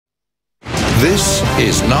This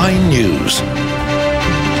is 9 News.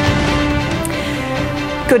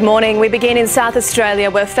 Good morning. We begin in South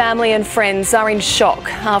Australia, where family and friends are in shock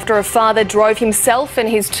after a father drove himself and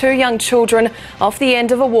his 2 young children off the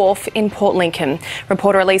end of a wharf in Port Lincoln.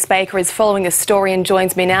 Reporter Elise Baker is following the story and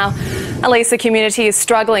joins me now. Elise, the community is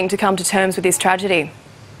struggling to come to terms with this tragedy.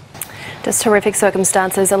 Just horrific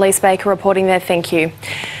circumstances. Elise Baker reporting there. Thank you.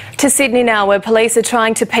 To Sydney now, where police are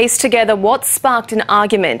trying to piece together what sparked an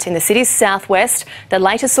argument in the city's southwest that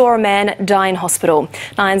later saw a man die in hospital.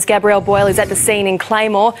 Nine's Gabrielle Boyle is at the scene in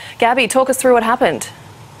Claymore. Gabby, talk us through what happened.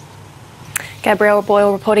 Gabrielle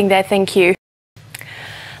Boyle reporting there. Thank you.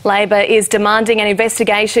 Labor is demanding an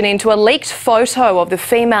investigation into a leaked photo of the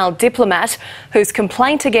female diplomat whose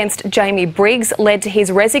complaint against Jamie Briggs led to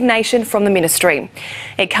his resignation from the ministry.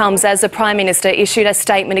 It comes as the Prime Minister issued a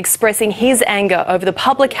statement expressing his anger over the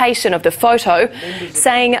publication of the photo,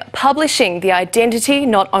 saying publishing the identity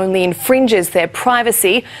not only infringes their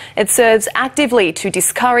privacy, it serves actively to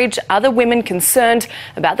discourage other women concerned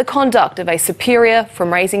about the conduct of a superior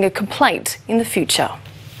from raising a complaint in the future.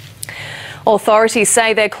 Authorities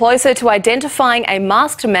say they're closer to identifying a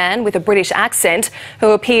masked man with a British accent who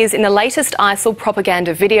appears in the latest ISIL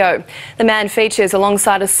propaganda video. The man features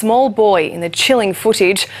alongside a small boy in the chilling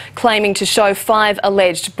footage, claiming to show 5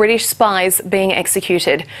 alleged British spies being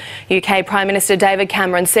executed. UK Prime Minister David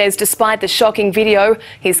Cameron says despite the shocking video,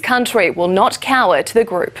 his country will not cower to the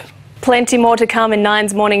group. Plenty more to come in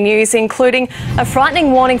Nine's Morning News, including a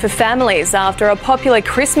frightening warning for families after a popular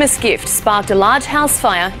Christmas gift sparked a large house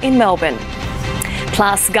fire in Melbourne.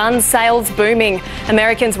 Plus, gun sales booming.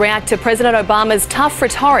 Americans react to President Obama's tough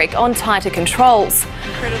rhetoric on tighter controls.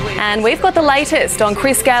 And we've got the latest on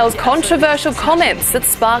Chris Gale's controversial comments that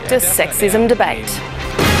sparked a sexism debate.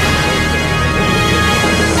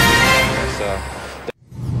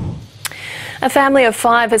 A family of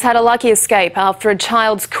 5 has had a lucky escape after a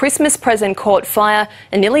child's Christmas present caught fire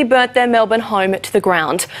and nearly burnt their Melbourne home to the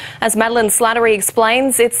ground. As Madeline Slattery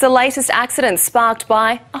explains, it's the latest accident sparked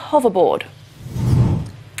by a hoverboard.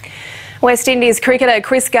 West Indies cricketer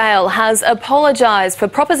Chris Gale has apologised for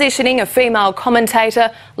propositioning a female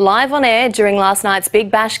commentator live on air during last night's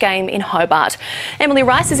Big Bash game in Hobart. Emily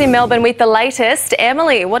Rice is in Melbourne with the latest.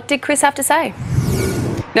 Emily, what did Chris have to say?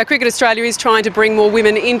 Now, Cricket Australia is trying to bring more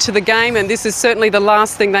women into the game, and this is certainly the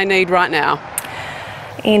last thing they need right now.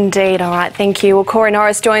 Indeed. All right, thank you. Well, Corey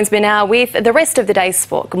Norris joins me now with the rest of the day's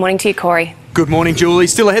sport. Good morning to you, Corey. Good morning, Julie.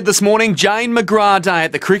 Still ahead this morning, Jane McGrath Day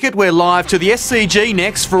at the cricket. We're live to the SCG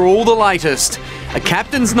next for all the latest. A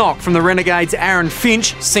captain's knock from the Renegades' Aaron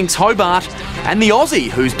Finch sinks Hobart, and the Aussie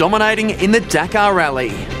who's dominating in the Dakar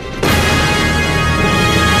Rally.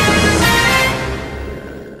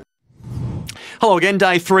 Hello again.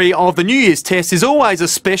 Day 3 of the New Year's Test is always a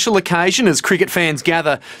special occasion as cricket fans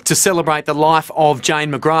gather to celebrate the life of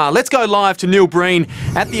Jane McGrath. Let's go live to Neil Breen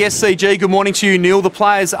at the SCG. Good morning to you, Neil. The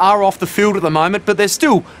players are off the field at the moment, but there's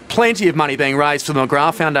still plenty of money being raised for the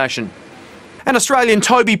McGrath Foundation. And Australian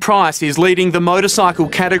Toby Price is leading the motorcycle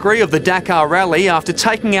category of the Dakar Rally after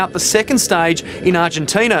taking out the second stage in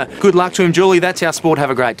Argentina. Good luck to him, Julie. That's our sport. Have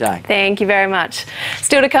a great day. Thank you very much.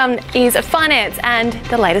 Still to come is finance and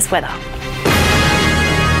the latest weather.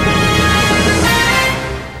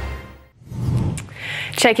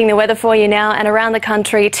 Checking the weather for you now and around the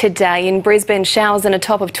country today. In Brisbane, showers and a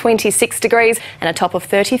top of 26 degrees and a top of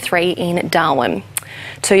 33 in Darwin.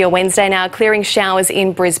 To your Wednesday now, clearing showers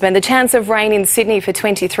in Brisbane. The chance of rain in Sydney for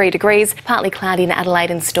 23 degrees, partly cloudy in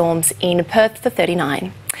Adelaide and storms in Perth for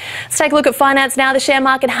 39. Let's take a look at finance now. The share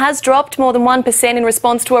market has dropped more than 1% in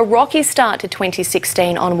response to a rocky start to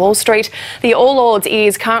 2016 on Wall Street. The All Ords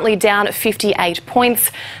is currently down 58 points.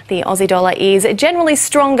 The Aussie dollar is generally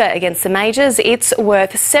stronger against the majors. It's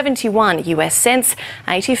worth 71 US cents,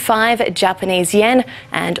 85 Japanese yen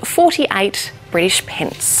and 48 British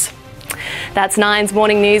pence. That's Nine's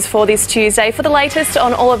Morning News for this Tuesday. For the latest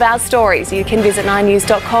on all of our stories, you can visit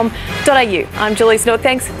ninenews.com.au. I'm Julie Snook.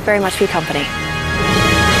 Thanks very much for your company.